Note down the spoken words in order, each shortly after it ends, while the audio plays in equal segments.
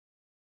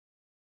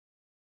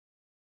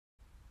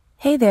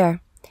Hey there,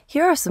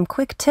 here are some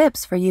quick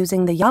tips for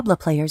using the Yabla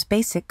player's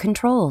basic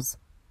controls.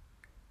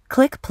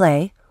 Click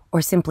play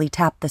or simply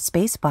tap the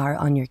spacebar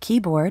on your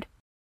keyboard.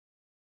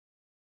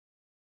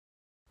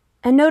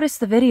 And notice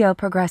the video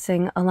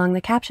progressing along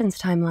the captions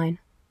timeline.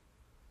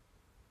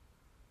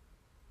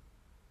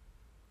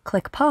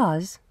 Click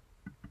pause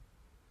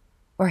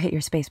or hit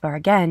your spacebar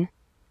again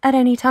at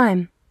any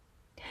time.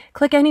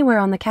 Click anywhere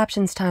on the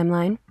captions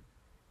timeline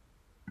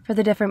for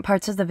the different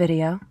parts of the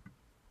video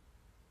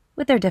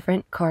with their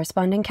different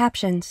corresponding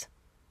captions.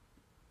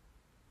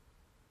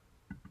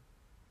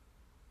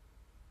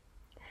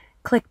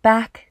 Click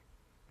back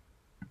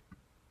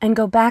and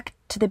go back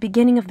to the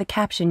beginning of the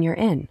caption you're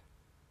in.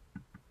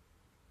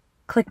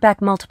 Click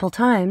back multiple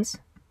times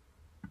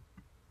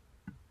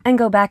and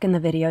go back in the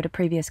video to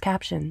previous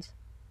captions.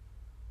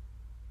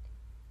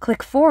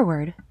 Click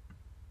forward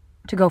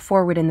to go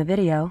forward in the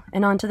video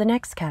and on to the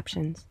next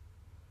captions.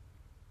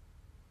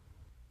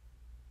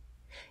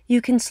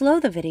 You can slow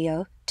the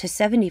video to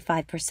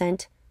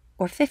 75%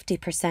 or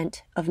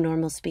 50% of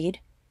normal speed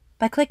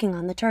by clicking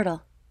on the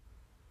turtle.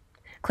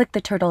 Click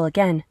the turtle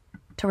again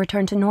to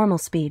return to normal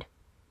speed.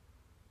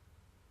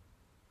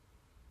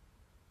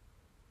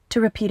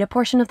 To repeat a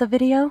portion of the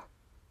video,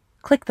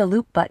 click the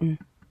loop button.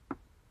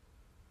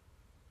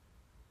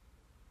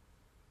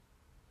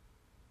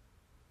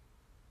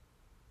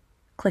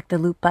 Click the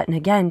loop button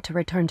again to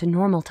return to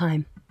normal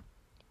time.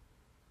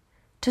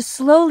 To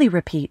slowly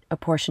repeat a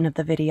portion of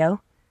the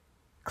video,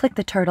 click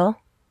the turtle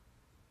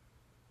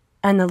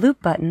and the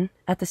loop button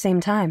at the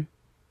same time.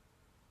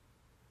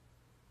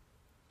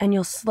 And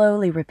you'll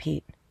slowly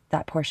repeat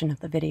that portion of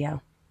the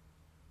video.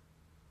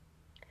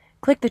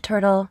 Click the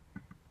turtle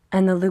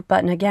and the loop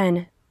button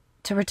again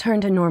to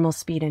return to normal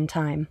speed and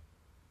time.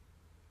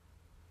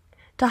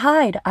 To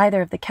hide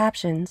either of the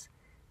captions,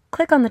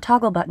 click on the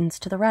toggle buttons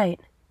to the right.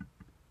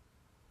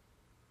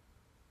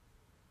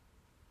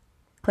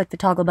 Click the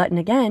toggle button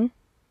again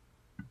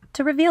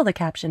to reveal the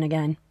caption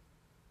again.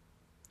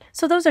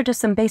 So those are just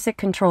some basic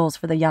controls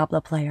for the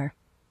Yabla player.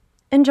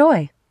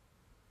 Enjoy!